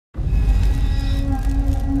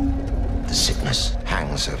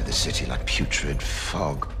hangs over the city like putrid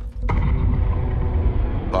fog.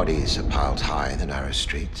 Bodies are piled high in the narrow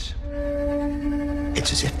streets.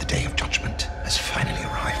 It's as if the day of judgment has finally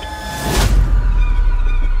arrived.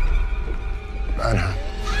 Anna.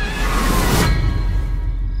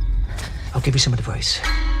 I'll give you some advice.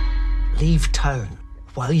 Leave town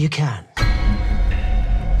while you can.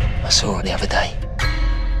 I saw her the other day.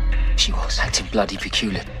 She was acting bloody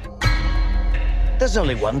peculiar. There's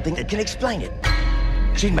only one thing that can explain it.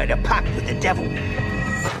 She made a pact with the devil.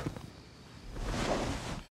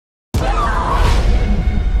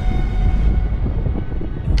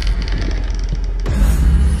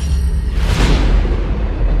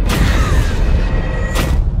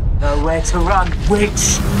 Nowhere to run,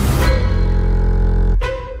 witch!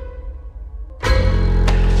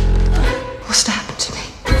 What's to happen to me?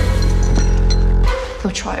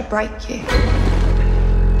 They'll try to break you,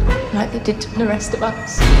 like they did to the rest of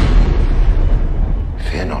us.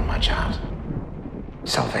 Fear not, my child.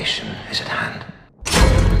 Salvation is at hand.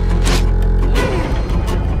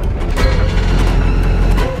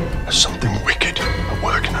 There's something wicked at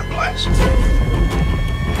work in that place.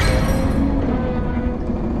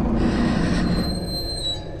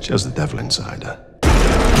 She has the devil inside her.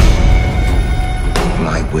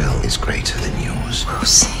 My will is greater than yours. We'll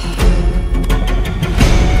see.